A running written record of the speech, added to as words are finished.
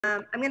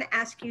I'm going to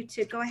ask you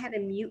to go ahead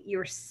and mute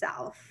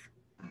yourself.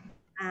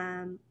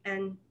 And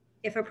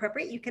if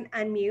appropriate, you can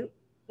unmute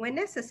when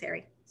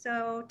necessary.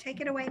 So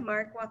take it away,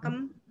 Mark.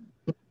 Welcome,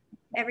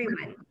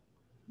 everyone.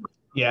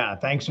 Yeah,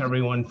 thanks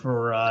everyone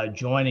for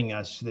joining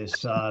us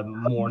this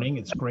morning.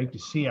 It's great to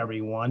see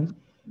everyone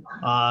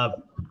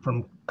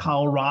from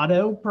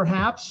Colorado,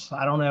 perhaps.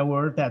 I don't know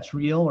where that's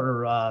real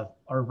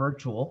or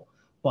virtual,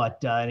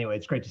 but anyway,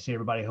 it's great to see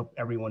everybody. I hope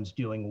everyone's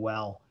doing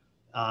well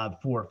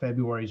for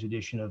February's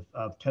edition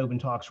of Toubin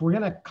Talks. We're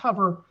going to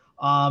cover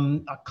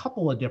a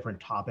couple of different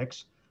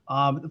topics.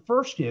 The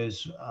first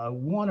is we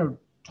want to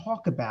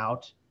talk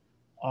about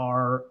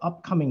our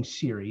upcoming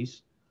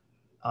series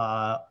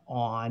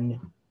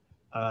on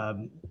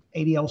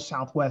ADL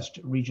Southwest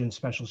Region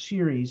Special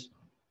Series,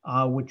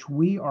 which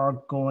we are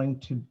going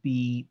to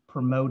be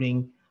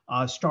promoting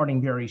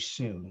starting very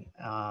soon.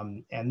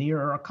 And there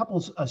are a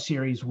couple of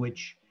series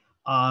which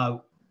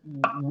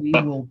we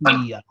will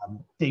be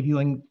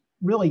debuting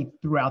really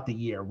throughout the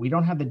year. We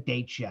don't have the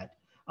dates yet,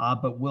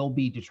 but we'll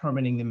be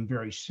determining them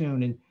very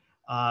soon.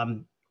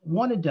 And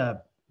wanted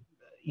to,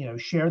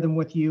 share them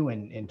with you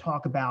and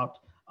talk about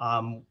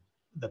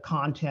the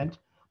content.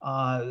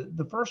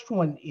 The first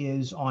one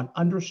is on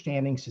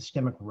understanding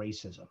systemic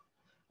racism.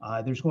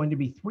 There's going to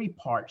be three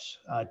parts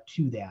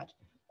to that.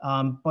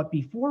 But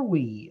before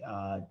we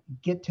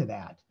get to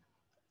that,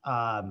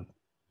 I'd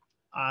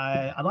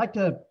like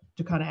to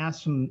kind of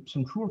ask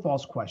some true or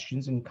false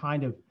questions and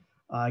kind of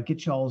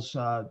get y'all's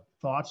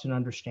thoughts and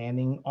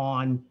understanding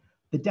on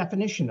the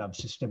definition of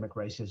systemic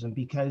racism,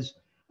 because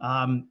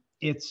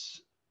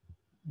it's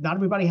not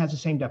everybody has the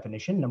same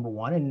definition, number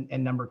one,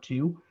 and number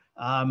two,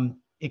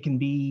 it can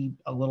be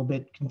a little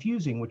bit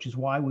confusing, which is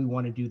why we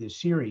want to do this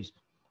series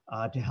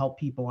to help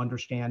people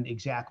understand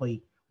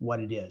exactly what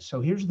it is. So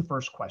here's the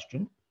first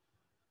question.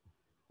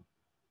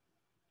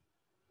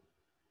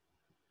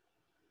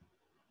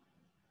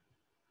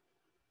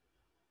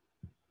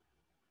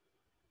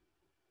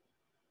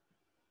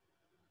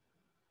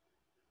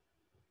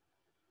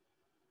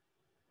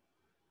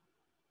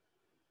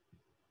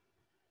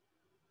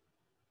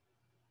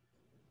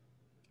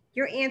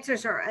 Your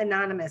answers are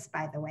anonymous,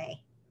 by the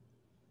way.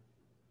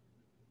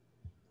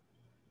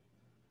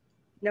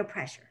 No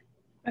pressure.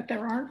 But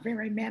there aren't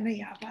very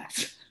many of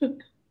us.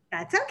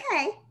 That's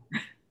okay.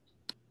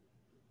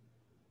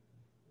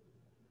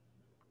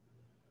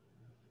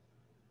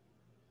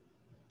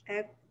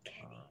 Okay.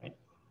 All right.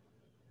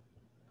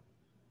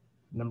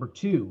 Number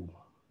two.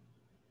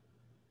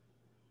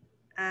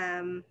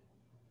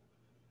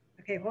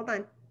 Okay, hold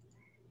on.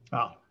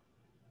 Oh.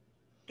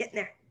 Getting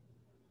there.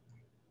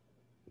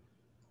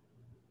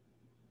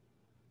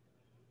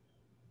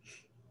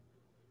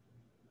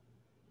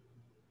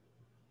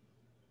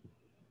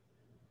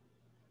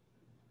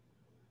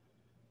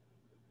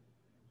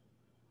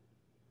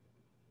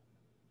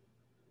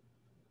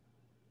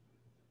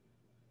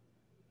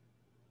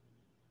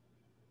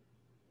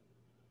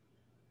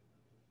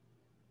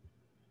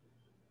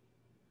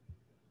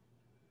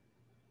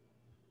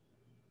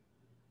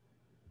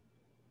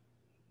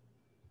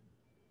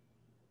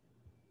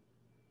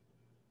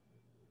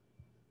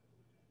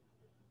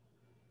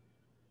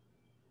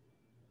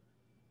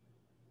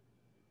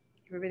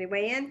 Everybody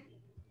weigh in?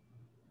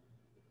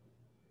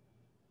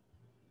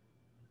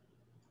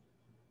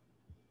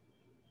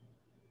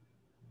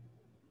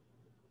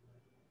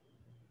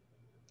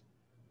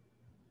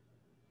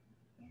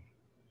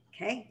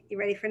 Okay, you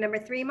ready for number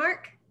three,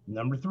 Mark?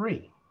 Number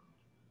three.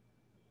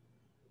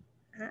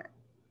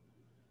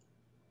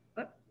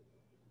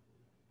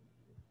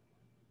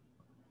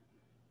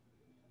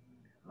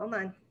 Hold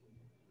on.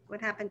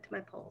 What happened to my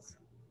polls?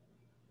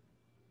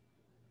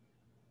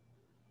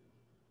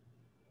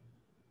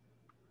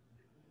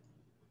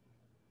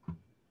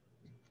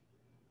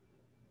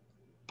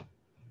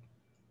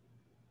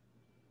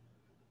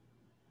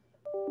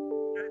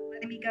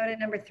 Let me go to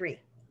number three.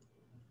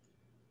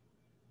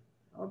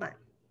 Hold on.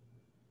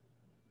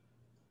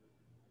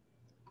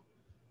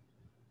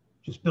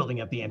 Just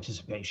building up the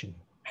anticipation.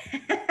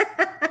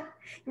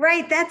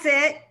 Right, that's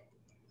it.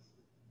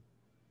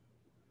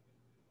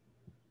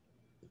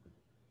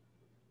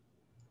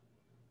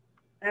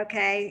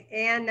 Okay,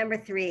 and number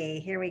three,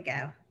 here we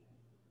go.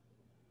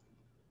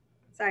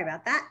 Sorry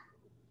about that.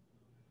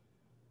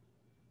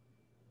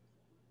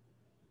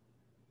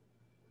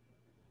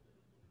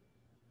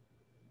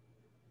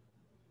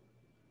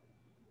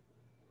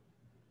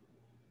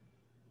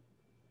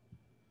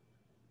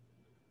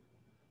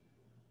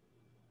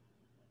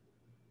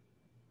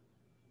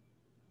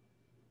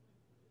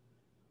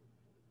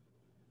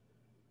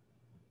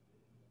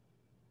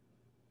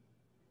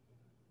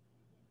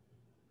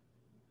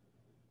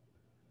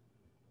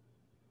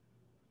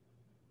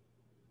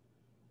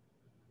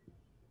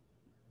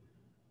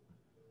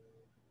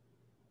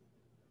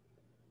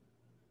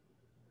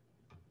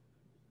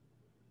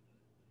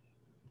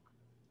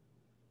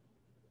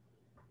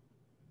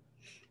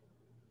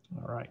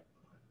 All right.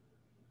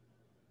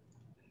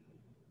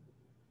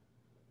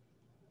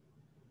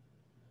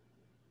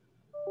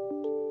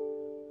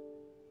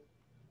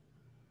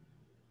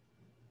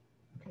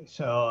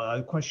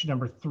 So question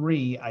number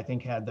 3, I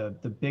think, had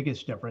the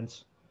biggest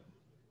difference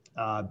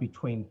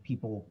between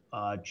people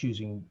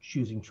choosing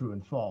true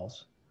and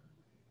false.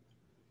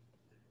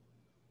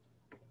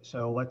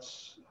 So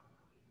let's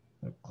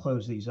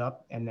close these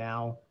up and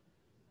now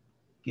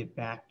get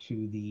back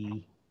to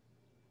the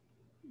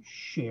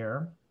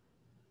share.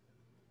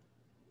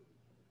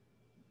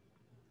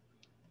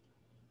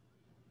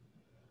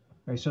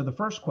 Okay, so the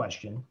first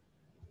question,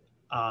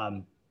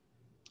 I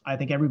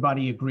think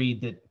everybody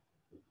agreed that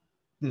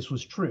this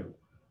was true,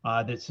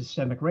 that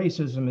systemic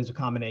racism is a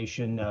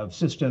combination of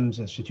systems,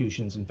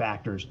 institutions, and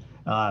factors,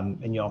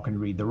 and y'all can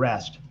read the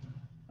rest.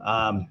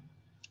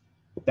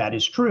 That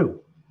is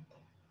true.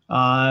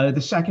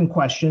 The second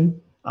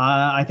question,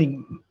 I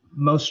think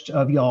most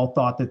of y'all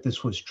thought that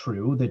this was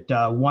true,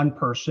 that one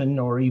person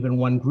or even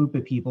one group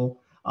of people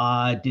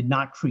did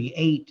not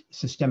create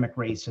systemic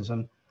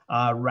racism.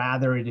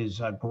 Rather, it is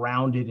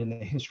grounded in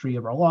the history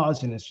of our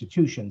laws and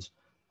institutions,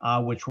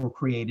 which were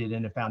created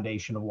in a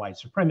foundation of white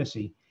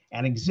supremacy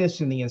and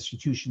exists in the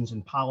institutions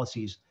and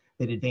policies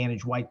that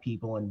advantage white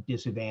people and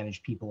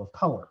disadvantage people of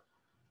color.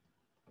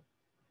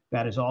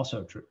 That is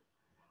also true.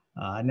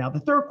 Now,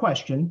 the third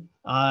question,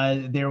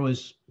 there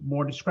was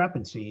more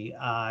discrepancy,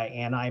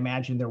 and I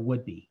imagine there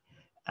would be.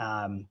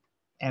 And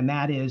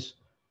that is,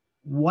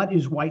 what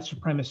is white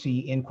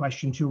supremacy in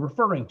question 2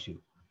 referring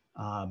to?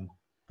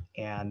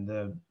 And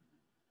the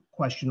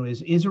question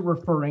is it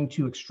referring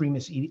to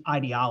extremist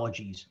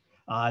ideologies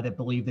that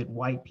believe that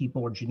white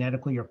people are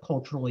genetically or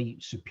culturally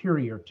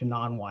superior to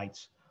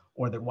non-whites,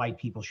 or that white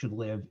people should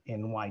live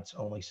in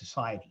whites-only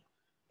society?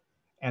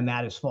 And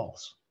that is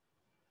false.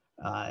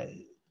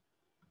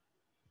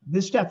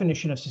 This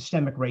definition of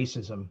systemic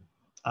racism,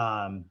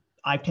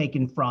 I've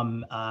taken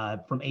from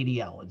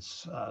ADL.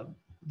 It's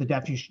the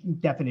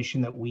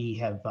definition that we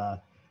have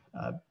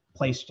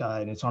placed,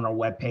 and it's on our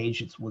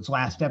webpage. It was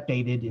last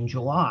updated in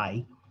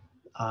July,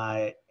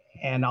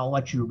 and I'll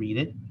let you read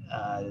it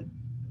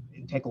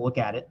and take a look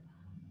at it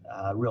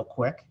real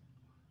quick,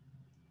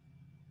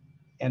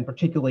 and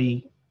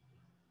particularly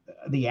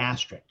the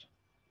asterisk.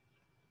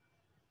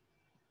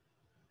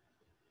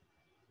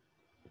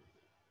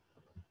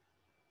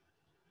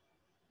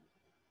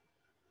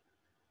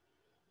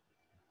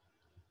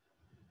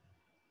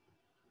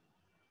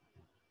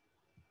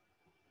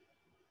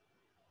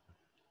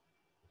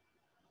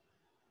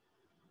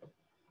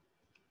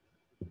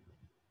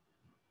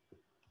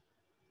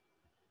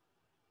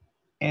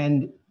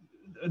 And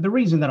the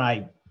reason that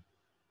I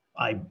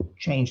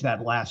changed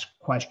that last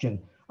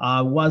question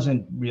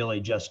wasn't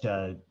really just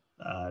to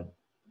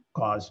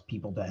cause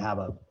people to have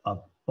a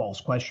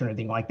false question or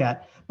anything like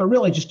that, but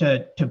really just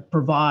to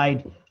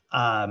provide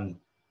an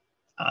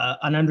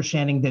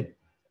understanding that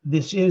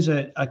this is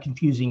a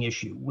confusing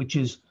issue, which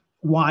is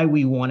why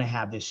we want to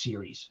have this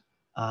series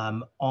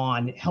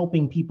on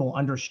helping people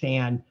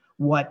understand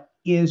what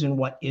is and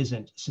what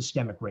isn't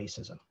systemic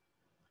racism.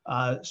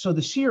 So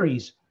the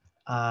series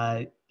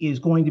is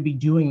going to be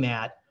doing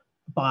that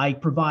by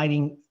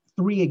providing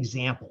 3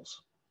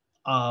 examples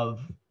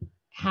of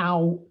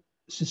how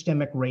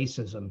systemic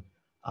racism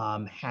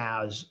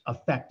has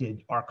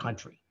affected our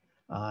country,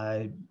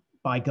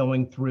 by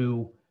going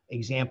through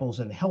examples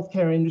in the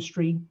healthcare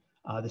industry.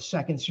 The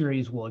second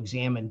series will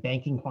examine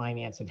banking,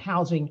 finance, and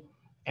housing,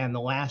 and the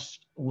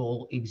last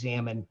will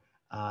examine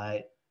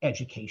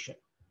education.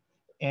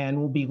 And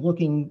we'll be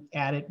looking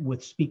at it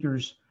with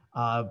speakers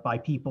by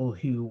people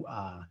who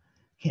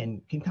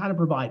can kind of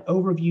provide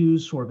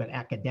overviews, sort of an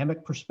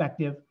academic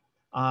perspective,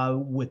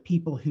 with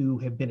people who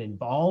have been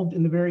involved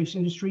in the various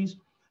industries,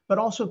 but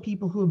also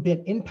people who have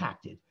been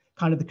impacted,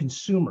 kind of the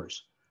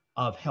consumers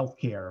of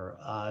healthcare,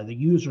 the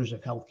users of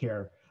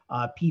healthcare,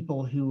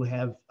 people who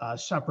have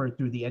suffered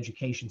through the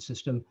education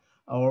system,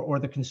 or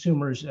the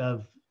consumers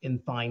in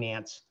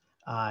finance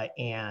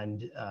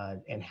and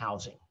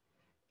housing.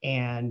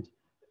 And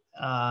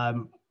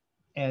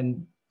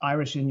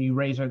Iris, and you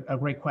raise a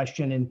great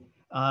question. And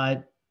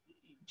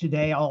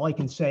today, all I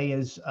can say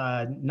is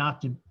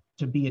not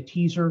to be a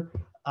teaser,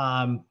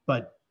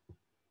 but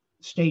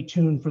stay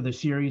tuned for the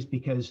series,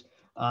 because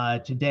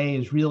today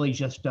is really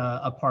just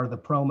a part of the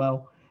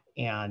promo,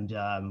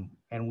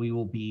 and we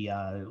will be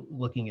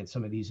looking at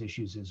some of these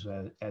issues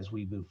as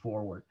we move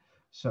forward.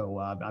 So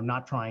I'm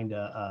not trying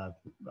to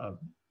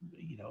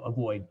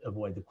avoid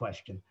the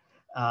question,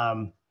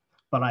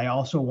 but I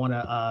also want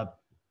to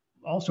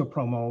also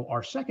promo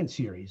our second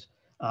series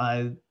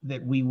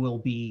that we will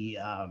be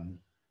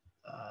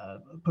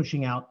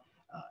pushing out,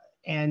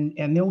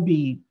 and they'll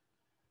be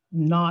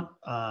not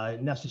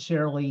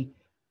necessarily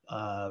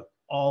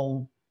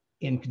all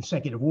in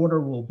consecutive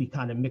order. We'll be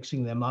kind of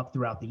mixing them up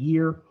throughout the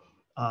year,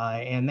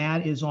 and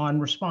that is on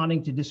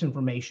responding to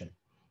disinformation.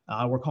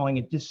 We're calling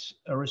it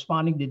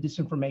responding to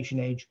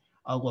disinformation age,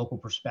 local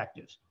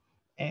perspectives.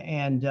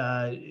 And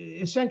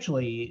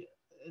essentially,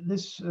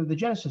 the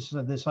genesis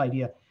of this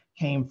idea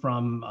came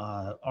from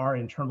our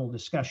internal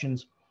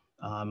discussions,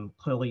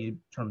 clearly in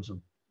terms of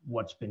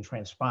what's been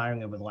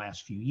transpiring over the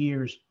last few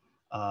years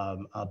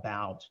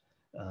about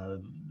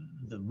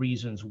the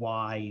reasons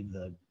why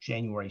the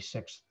January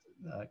 6th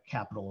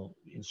Capitol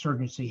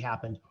insurgency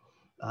happened.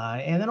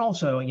 And then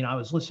also, I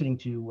was listening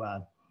to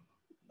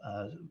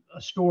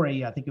a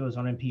story, I think it was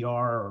on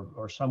NPR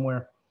or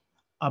somewhere,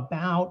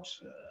 about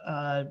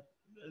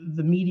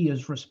the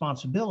media's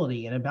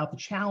responsibility and about the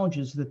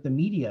challenges that the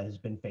media has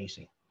been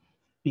facing.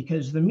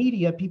 Because the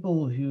media,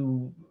 people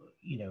who,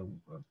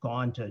 have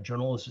gone to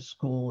journalism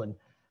school and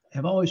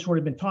have always sort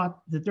of been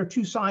taught that there are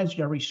two sides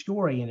to every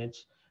story, and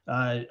it's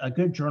a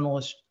good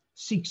journalist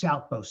seeks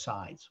out both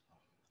sides.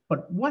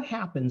 But what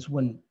happens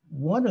when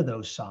one of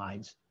those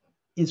sides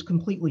is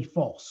completely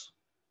false?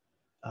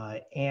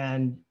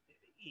 And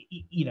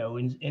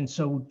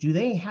so do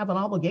they have an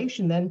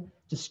obligation then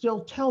to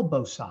still tell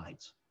both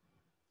sides?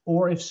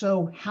 Or if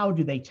so, how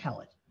do they tell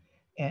it?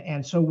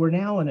 And so we're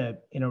now in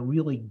a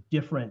really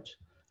different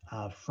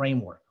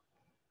framework,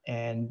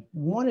 and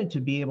wanted to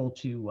be able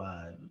to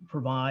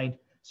provide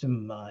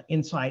some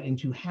insight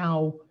into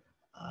how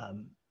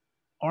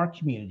our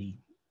community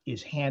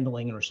is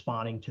handling and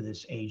responding to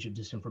this age of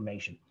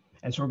disinformation.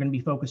 And so we're going to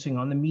be focusing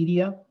on the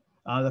media,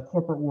 the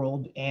corporate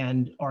world,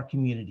 and our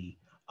community,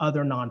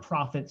 other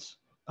nonprofits,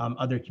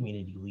 other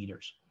community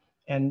leaders.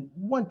 And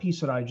one piece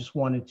that I just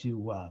wanted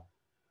to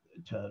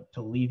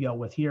leave y'all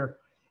with here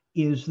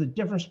is the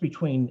difference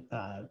between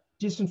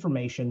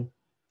disinformation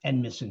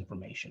and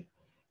misinformation.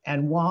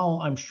 And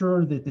while I'm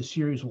sure that the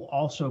series will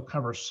also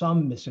cover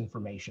some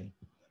misinformation,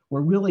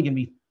 we're really going to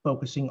be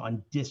focusing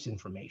on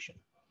disinformation.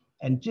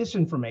 And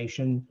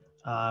disinformation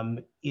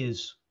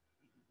is,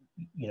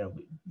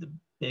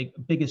 the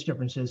biggest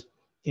difference is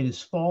it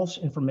is false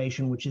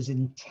information which is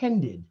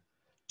intended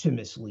to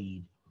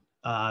mislead.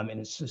 And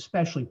it's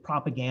especially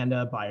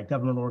propaganda by a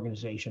government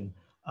organization,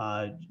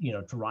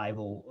 to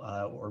rival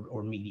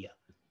or media.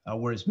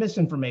 Whereas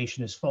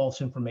misinformation is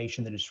false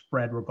information that is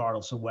spread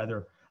regardless of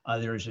whether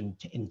there is an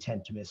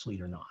intent to mislead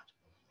or not.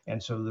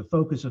 And so the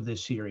focus of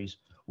this series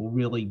will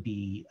really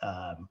be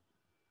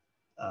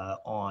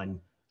on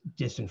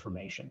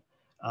disinformation.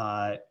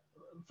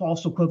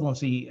 False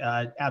equivalency,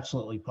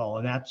 absolutely, Paul,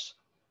 and that's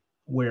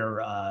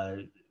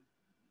where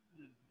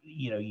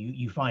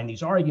you find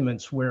these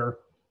arguments where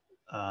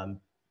to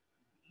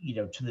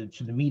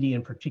the media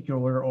in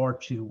particular, or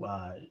to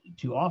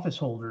office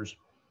holders,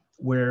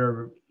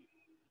 where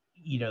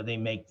they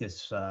make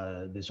this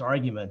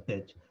argument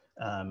that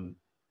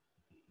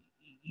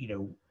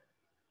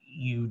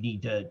you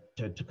need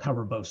to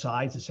cover both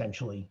sides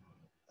essentially,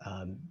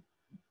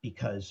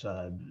 because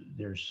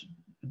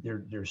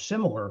they're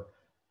similar,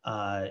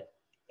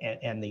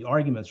 and the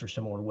arguments are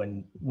similar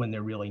when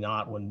they're really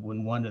not,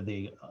 when one of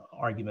the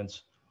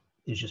arguments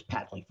is just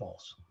patently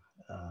false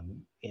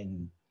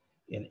in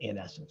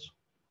essence.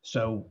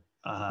 So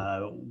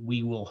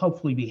we will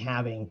hopefully be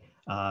having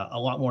a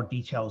lot more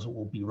details that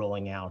we'll be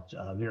rolling out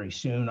very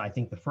soon. I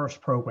think the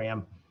first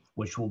program,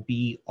 which will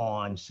be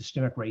on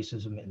systemic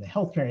racism in the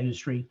healthcare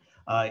industry,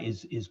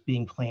 is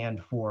being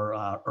planned for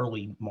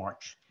early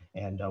March,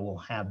 and we'll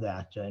have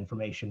that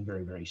information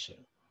very, very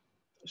soon.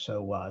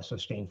 So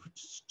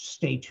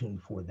stay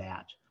tuned for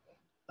that.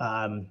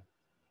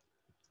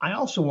 I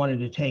also wanted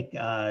to take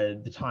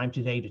the time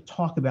today to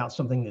talk about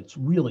something that's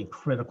really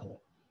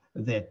critical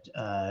that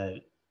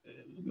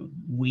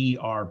we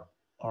are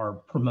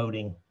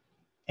promoting,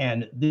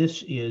 and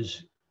this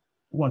is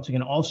once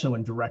again also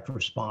in direct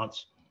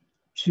response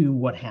to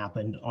what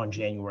happened on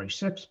January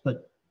 6th,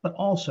 but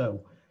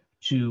also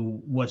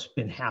to what's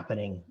been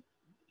happening,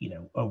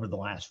 over the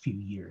last few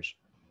years.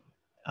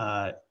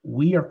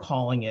 We are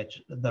calling it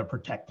the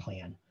Protect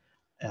Plan.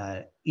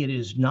 It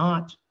is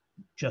not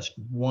just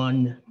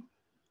one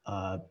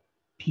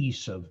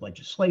piece of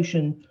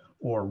legislation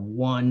or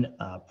one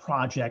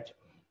project.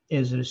 It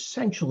is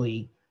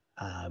essentially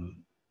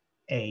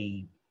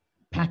a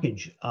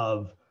package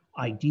of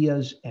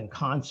ideas and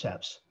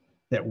concepts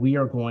that we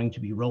are going to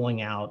be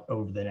rolling out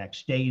over the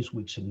next days,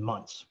 weeks, and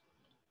months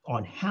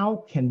on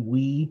how can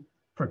we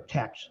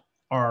protect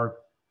our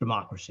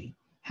democracy?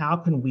 How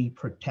can we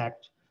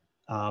protect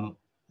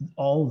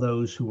all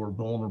those who are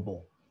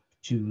vulnerable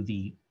to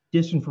the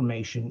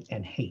disinformation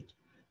and hate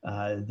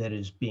that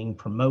is being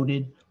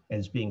promoted and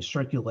is being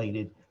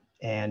circulated,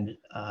 and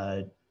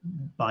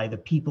by the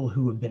people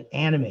who have been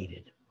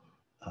animated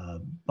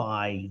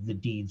by the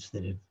deeds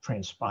that have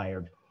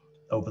transpired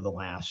over the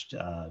last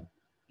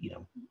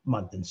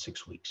month and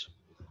 6 weeks.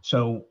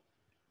 So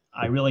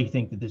I really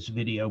think that this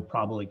video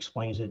probably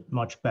explains it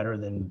much better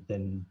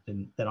than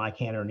I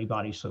can or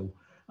anybody. So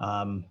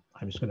I'm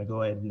just going to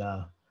go ahead and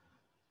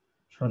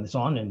turn this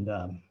on, and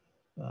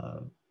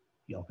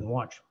y'all can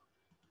watch.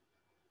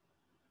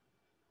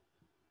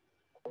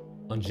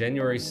 On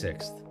January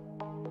 6th,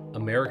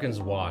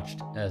 Americans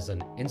watched as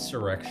an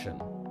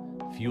insurrection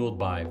fueled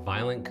by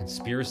violent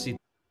conspiracy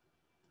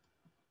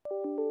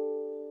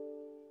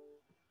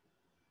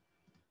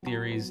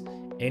theories,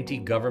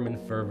 anti-government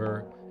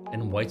fervor,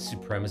 and white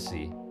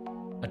supremacy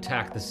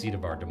attacked the seat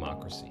of our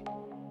democracy.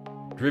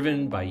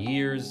 Driven by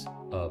years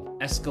of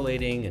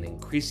escalating and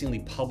increasingly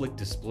public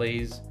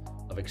displays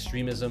of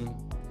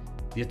extremism,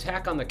 the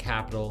attack on the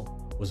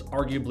Capitol was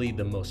arguably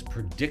the most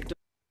predictable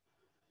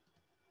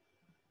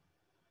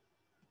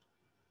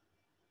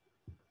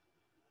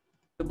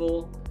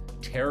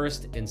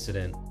terrorist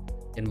incident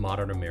in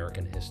modern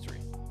American history.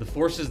 The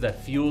forces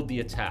that fueled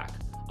the attack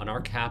on our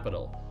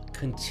capital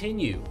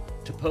continue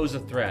to pose a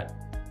threat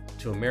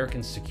to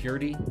American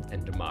security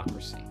and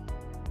democracy.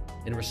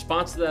 In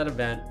response to that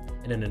event,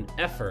 and in an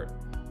effort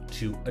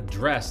to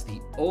address the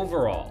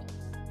overall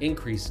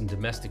increase in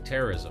domestic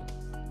terrorism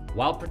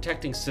while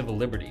protecting civil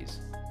liberties,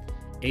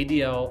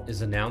 ADL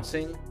is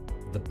announcing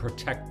the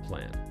Protect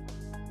Plan.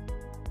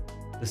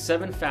 The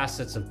 7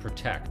 facets of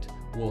Protect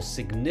will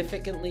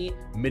significantly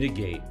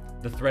mitigate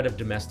the threat of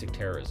domestic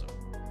terrorism,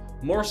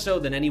 more so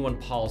than any one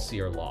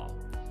policy or law,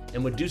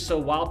 and would do so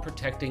while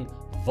protecting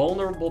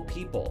vulnerable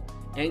people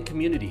and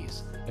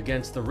communities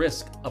against the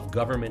risk of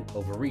government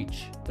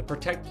overreach. The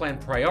Protect Plan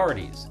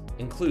priorities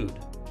include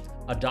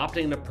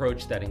adopting an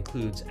approach that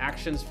includes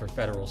actions for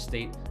federal,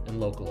 state,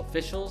 and local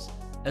officials,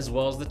 as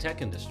well as the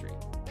tech industry.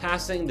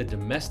 Passing the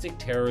Domestic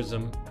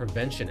Terrorism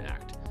Prevention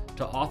Act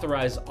to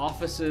authorize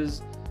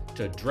offices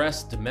to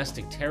address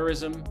domestic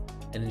terrorism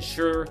and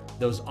ensure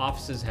those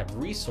offices have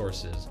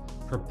resources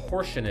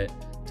proportionate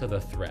to the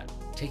threat.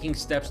 Taking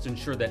steps to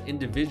ensure that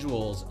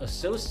individuals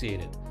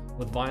associated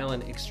with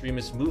violent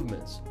extremist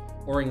movements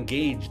or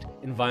engaged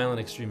in violent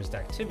extremist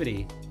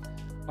activity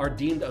are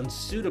deemed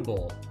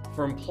unsuitable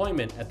for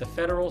employment at the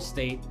federal,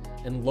 state,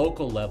 and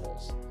local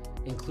levels,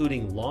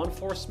 including law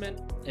enforcement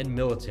and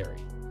military,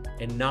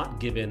 and not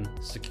given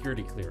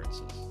security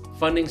clearances.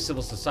 Funding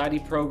civil society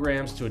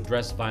programs to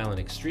address violent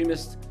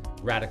extremist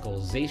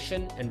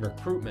radicalization and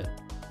recruitment,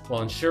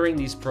 while ensuring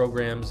these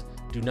programs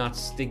do not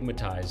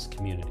stigmatize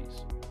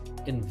communities.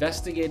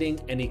 Investigating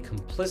any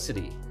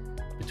complicity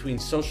between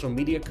social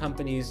media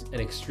companies and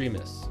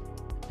extremists,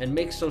 and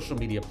make social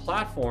media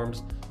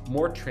platforms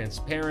more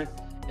transparent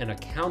and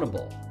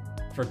accountable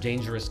for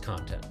dangerous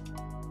content.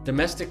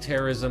 Domestic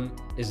terrorism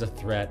is a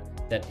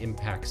threat that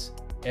impacts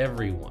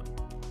everyone.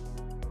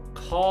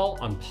 Call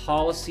on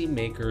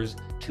policymakers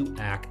to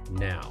act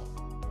now.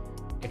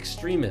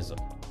 Extremism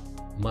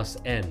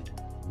must end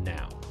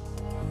now.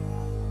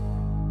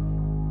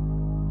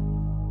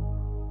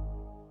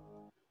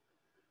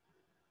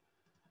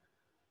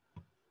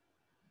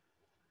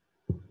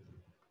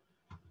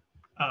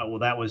 Well,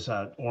 that was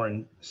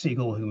Orrin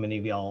Siegel, who many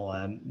of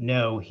y'all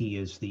know. He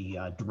is the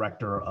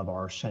director of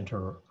our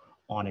Center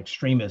on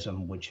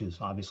Extremism, which has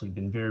obviously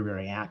been very,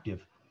 very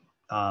active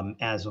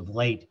as of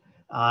late.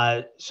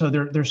 So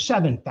there's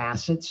 7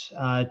 facets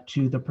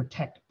to the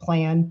Protect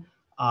Plan.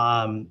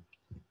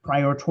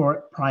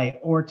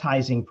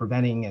 Prioritizing,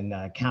 preventing,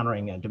 and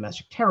countering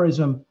domestic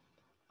terrorism,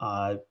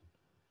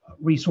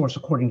 resource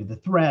according to the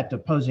threat,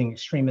 opposing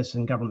extremists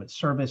in government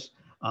service,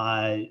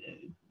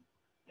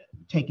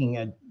 taking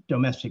a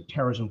domestic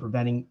terrorism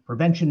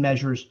prevention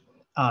measures,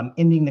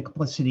 ending the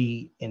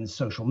complicity in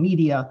social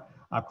media,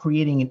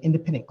 creating an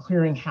independent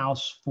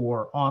clearinghouse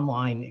for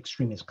online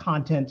extremist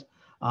content,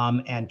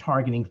 and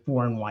targeting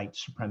foreign white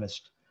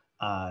supremacist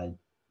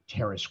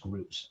terrorist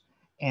groups.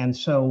 And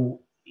so,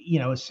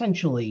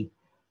 essentially,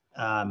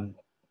 the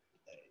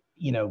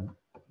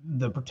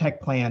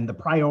Protect Plan, the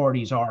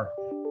priorities are,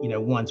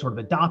 one, sort of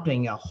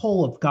adopting a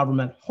whole of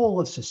government, whole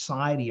of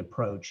society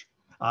approach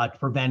to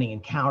preventing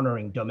and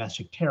countering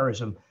domestic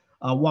terrorism,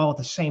 while at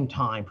the same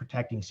time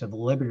protecting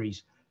civil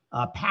liberties,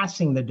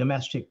 passing the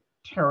Domestic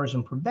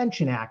Terrorism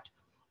Prevention Act,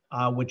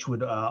 which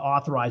would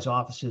authorize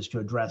offices to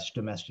address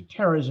domestic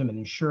terrorism and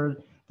ensure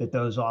that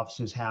those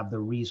offices have the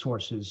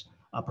resources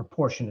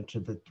proportionate to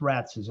the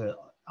threats, is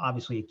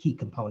obviously a key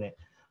component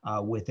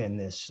within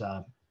this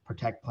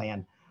Protect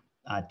Plan.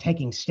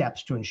 Taking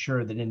steps to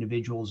ensure that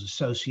individuals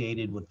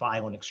associated with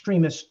violent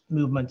extremist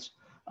movements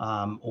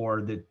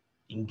or that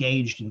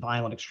engaged in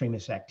violent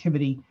extremist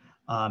activity,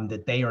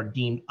 that they are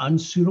deemed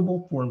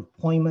unsuitable for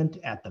employment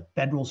at the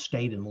federal,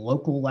 state, and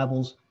local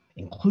levels,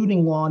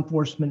 including law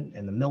enforcement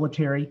and the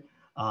military,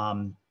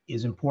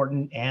 is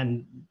important,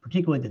 and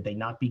particularly that they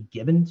not be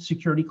given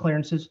security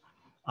clearances,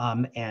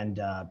 and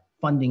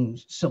funding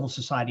civil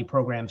society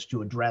programs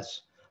to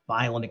address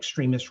violent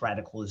extremist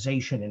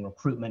radicalization and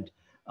recruitment,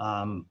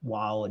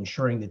 while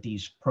ensuring that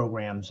these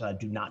programs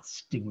do not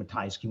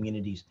stigmatize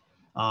communities.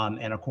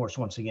 And of course,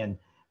 once again,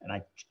 and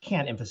I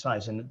can't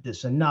emphasize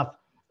this enough,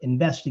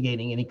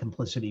 investigating any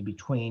complicity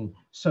between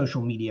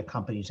social media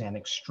companies and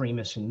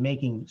extremists and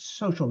making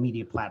social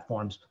media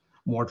platforms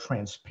more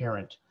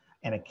transparent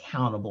and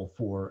accountable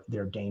for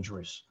their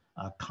dangerous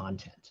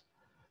content.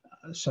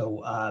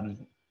 So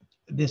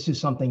this is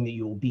something that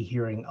you will be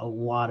hearing a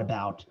lot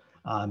about,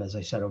 as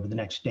I said, over the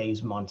next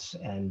days, months,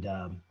 and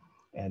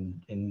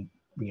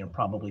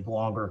probably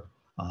longer.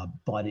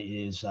 But it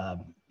is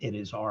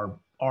our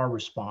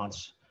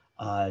response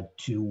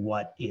to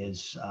what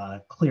is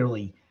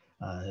clearly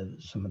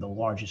some of the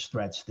largest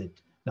threats that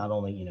not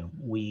only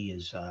we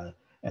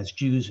as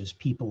Jews, as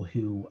people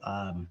who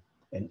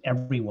and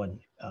everyone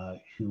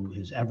who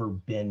has ever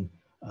been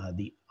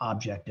the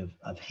object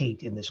of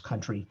hate in this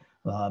country,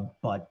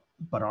 but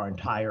our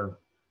entire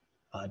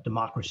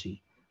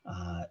democracy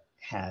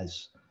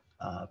has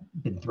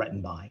been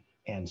threatened by.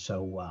 And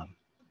so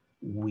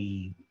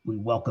we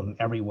welcome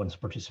everyone's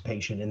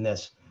participation in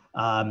this.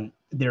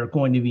 There are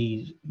going to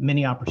be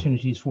many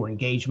opportunities for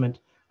engagement.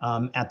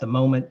 At the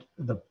moment,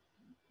 the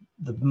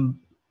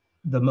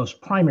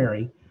most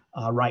primary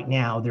right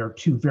now, there are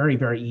two very,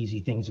 very easy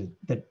things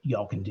that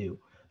y'all can do.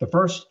 The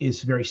first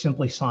is very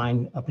simply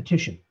sign a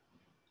petition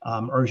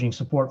urging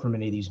support for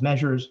many of these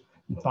measures.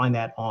 You can find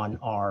that on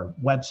our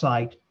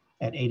website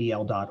at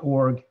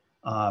adl.org,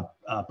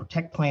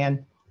 Protect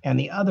Plan. And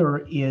the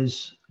other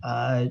is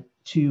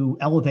to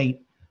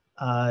elevate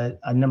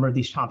a number of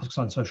these topics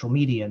on social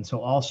media. And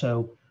so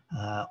also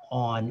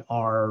on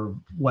our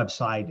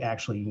website,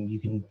 actually, you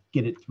can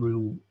get it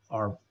through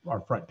our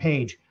front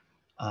page.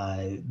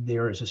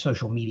 There is a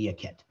social media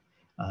kit.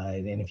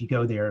 And if you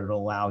go there, it'll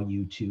allow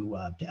you to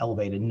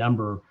elevate a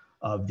number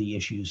of the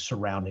issues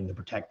surrounding the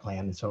Protect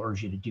Plan. And so I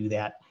urge you to do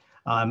that.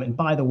 And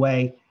by the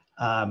way,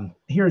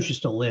 here's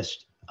just a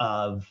list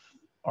of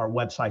our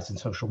websites and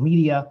social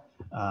media.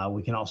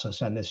 We can also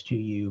send this to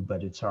you,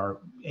 but it's our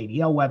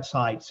ADL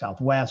website,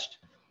 Southwest,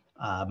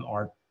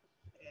 our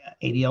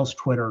ADL's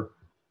Twitter,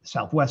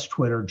 Southwest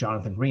Twitter,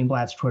 Jonathan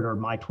Greenblatt's Twitter,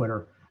 my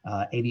Twitter,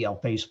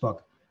 ADL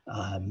Facebook.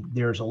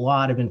 There's a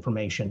lot of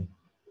information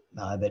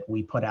that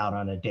we put out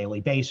on a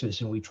daily basis,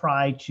 and we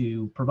try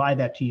to provide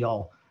that to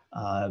y'all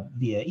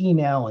via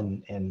email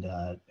and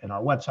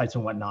our websites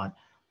and whatnot.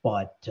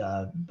 But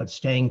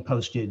staying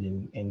posted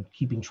and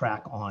keeping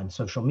track on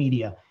social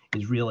media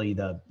is really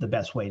the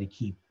best way to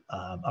keep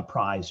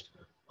apprised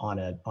on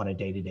a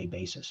day-to-day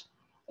basis.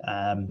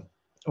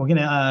 We're going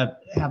to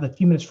have a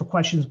few minutes for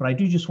questions, but I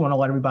do just want to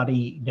let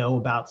everybody know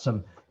about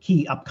some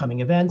key upcoming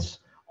events.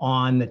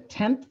 On the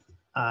 10th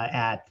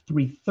at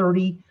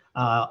 3:30,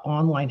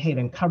 Online Hate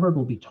Uncovered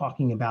will be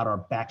talking about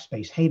our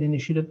Backspace Hate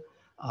initiative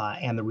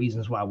and the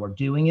reasons why we're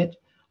doing it.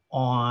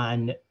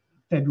 On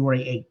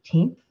February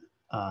 18th,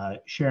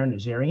 Sharon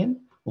Nazarian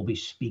will be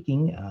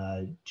speaking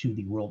to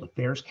the World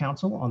Affairs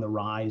Council on the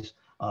rise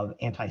of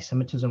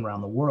anti-Semitism around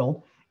the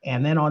world.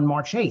 And then on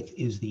March 8th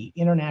is the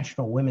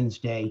International Women's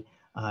Day.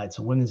 It's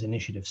a Women's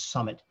Initiative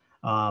Summit.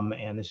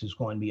 And this is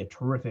going to be a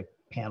terrific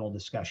panel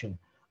discussion.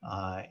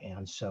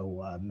 And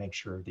so make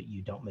sure that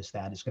you don't miss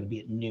that. It's going to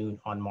be at noon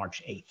on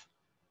March 8th.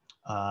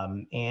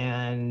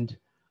 And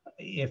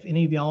if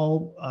any of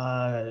y'all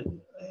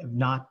have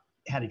not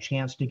had a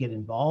chance to get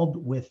involved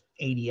with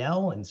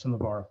ADL and some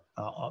of our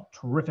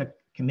terrific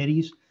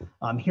committees,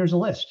 here's a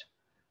list.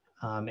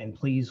 And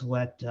please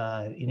let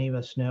any of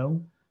us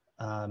know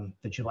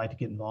that you'd like to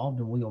get involved,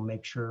 and we will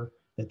make sure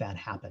that that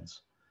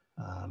happens.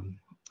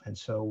 And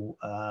so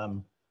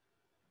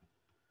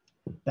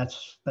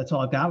that's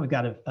all I've got. We've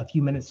got a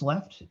few minutes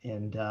left,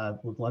 and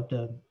would love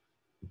to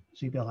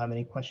see if y'all have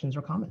any questions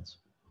or comments.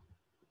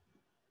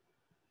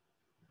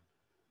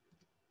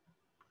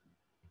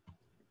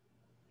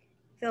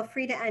 Feel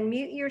free to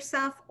unmute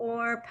yourself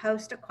or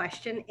post a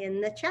question in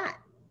the chat.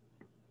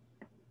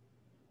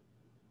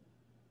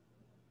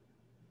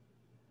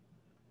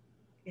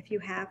 If you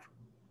have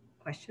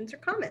questions or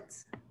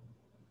comments.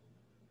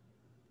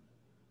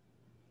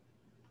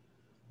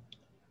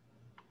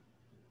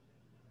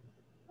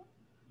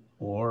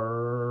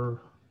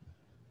 Or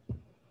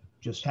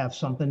just have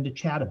something to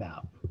chat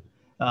about.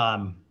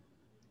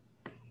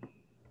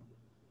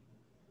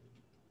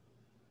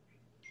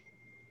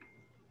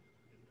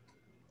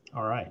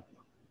 All right.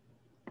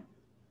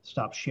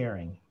 Stop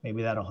sharing.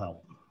 Maybe that'll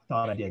help.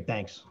 Thought I did.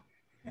 Thanks.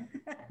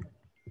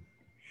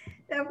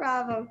 No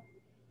problem.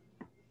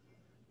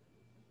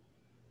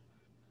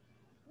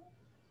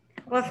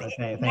 Well,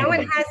 if no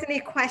one has any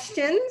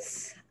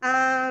questions,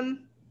 I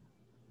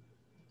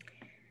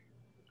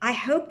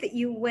hope that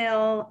you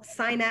will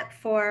sign up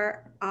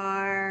for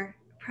our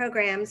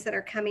programs that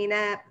are coming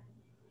up.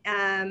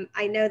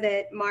 I know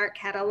that Mark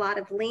had a lot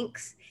of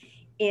links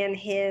in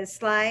his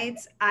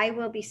slides. I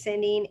will be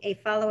sending a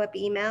follow-up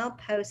email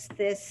post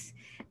this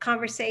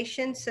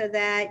conversation so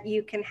that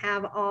you can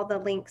have all the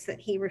links that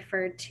he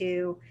referred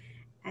to,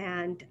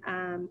 and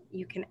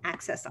you can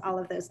access all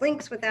of those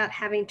links without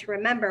having to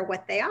remember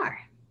what they are.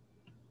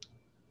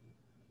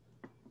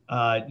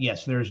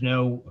 Yes, there's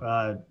no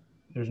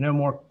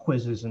more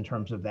quizzes in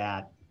terms of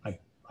that.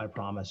 I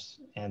promise.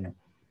 And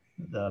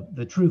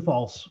the true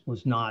false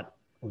was not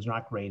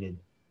graded,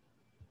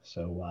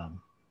 so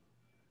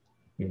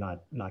you're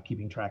not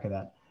keeping track of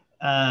that.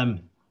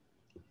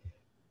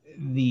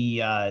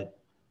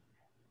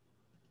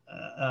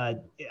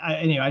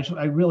 Anyway,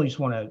 I really just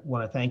want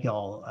to thank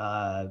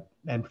y'all,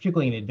 and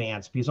particularly in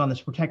advance, because on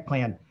this Protect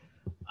Plan,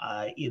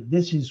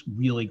 this is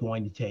really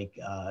going to take,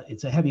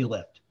 it's a heavy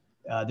lift.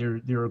 There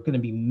are going to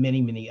be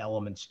many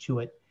elements to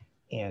it,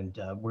 and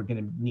we're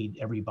going to need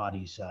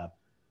everybody's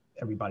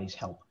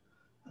help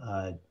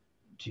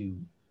to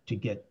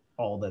get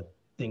all the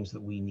things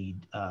that we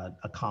need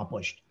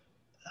accomplished.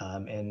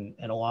 And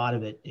a lot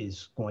of it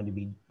is going to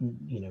be,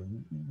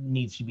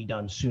 needs to be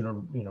done sooner,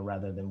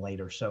 rather than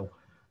later. So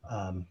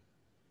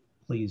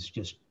please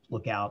just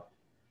look out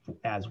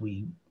as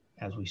we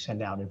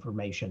send out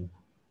information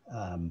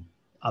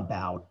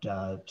about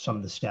some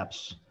of the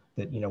steps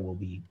that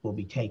we'll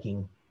be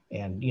taking,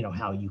 and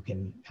how you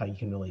can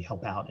really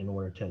help out in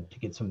order to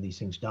get some of these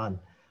things done.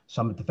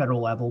 Some at the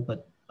federal level,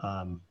 but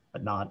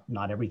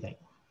not everything.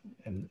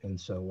 And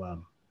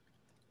so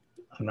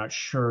I'm not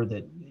sure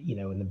that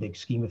in the big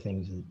scheme of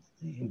things,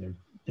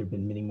 there've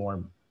been many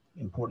more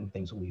important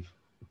things that we've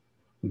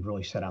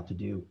really set out to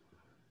do,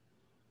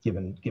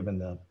 given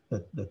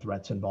the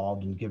threats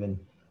involved, and given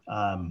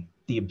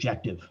the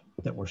objective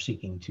that we're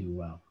seeking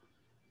to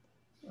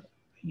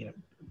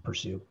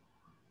pursue.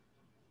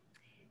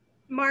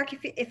 Mark,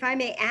 if I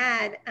may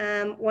add,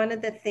 one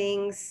of the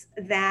things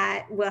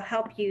that will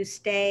help you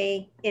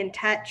stay in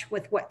touch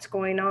with what's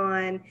going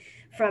on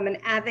from an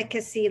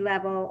advocacy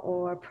level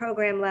or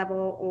program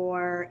level,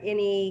 or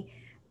any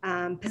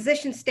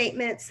position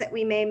statements that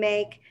we may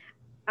make,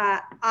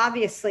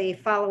 obviously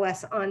follow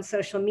us on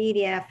social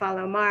media,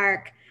 follow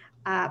Mark,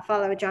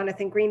 follow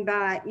Jonathan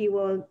Greenblatt. You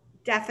will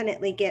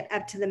definitely get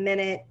up to the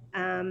minute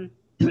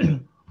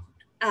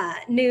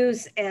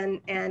news and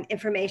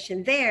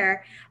information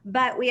there.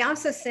 But we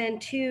also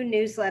send 2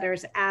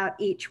 newsletters out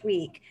each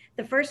week.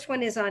 The first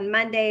one is on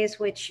Mondays,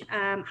 which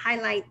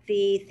highlight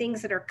the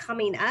things that are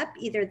coming up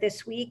either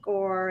this week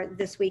or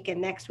this week and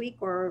next week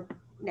or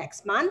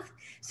next month.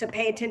 So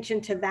pay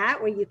attention to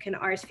that, where you can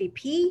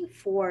RSVP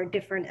for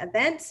different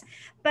events.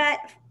 But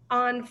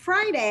on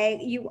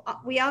Friday,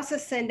 we also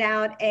send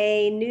out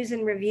a news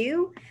and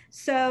review.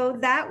 So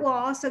that will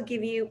also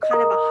give you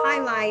kind of a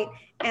highlight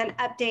and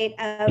update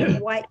of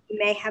what you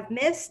may have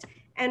missed.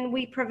 And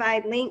we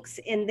provide links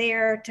in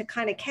there to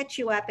kind of catch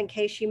you up in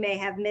case you may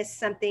have missed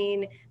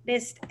something,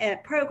 missed a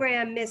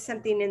program, missed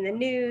something in the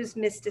news,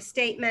 missed a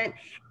statement.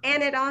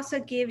 And it also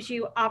gives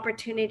you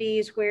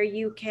opportunities where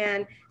you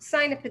can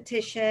sign a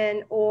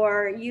petition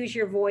or use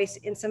your voice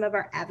in some of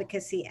our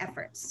advocacy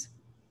efforts.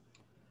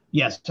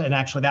 Yes, and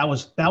actually that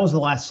was the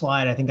last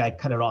slide. I think I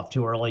cut it off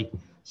too early,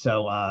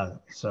 so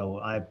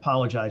I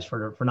apologize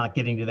for not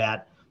getting to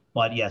that.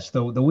 But yes,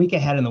 the week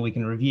ahead and the week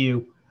in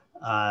review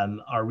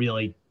are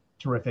really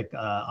terrific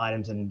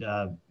items. And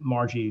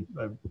Margie,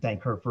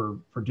 thank her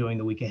for doing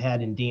the week ahead,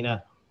 and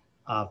Dina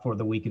for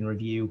the week in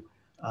review.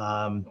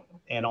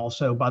 And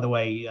also, by the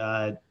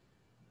way,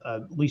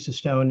 Lisa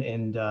Stone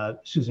and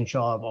Susan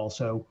Shaw have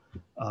also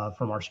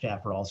from our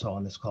staff are also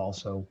on this call.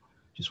 So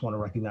just want to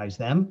recognize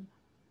them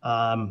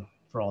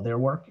for all their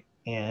work.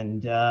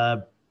 And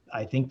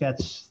I think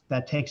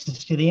that takes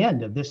us to the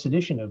end of this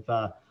edition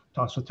of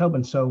Talks with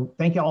Toubin. So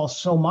thank you all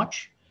so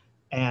much,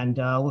 and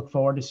look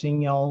forward to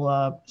seeing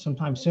y'all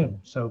sometime soon.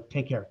 So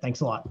take care.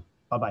 Thanks a lot.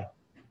 Bye-bye.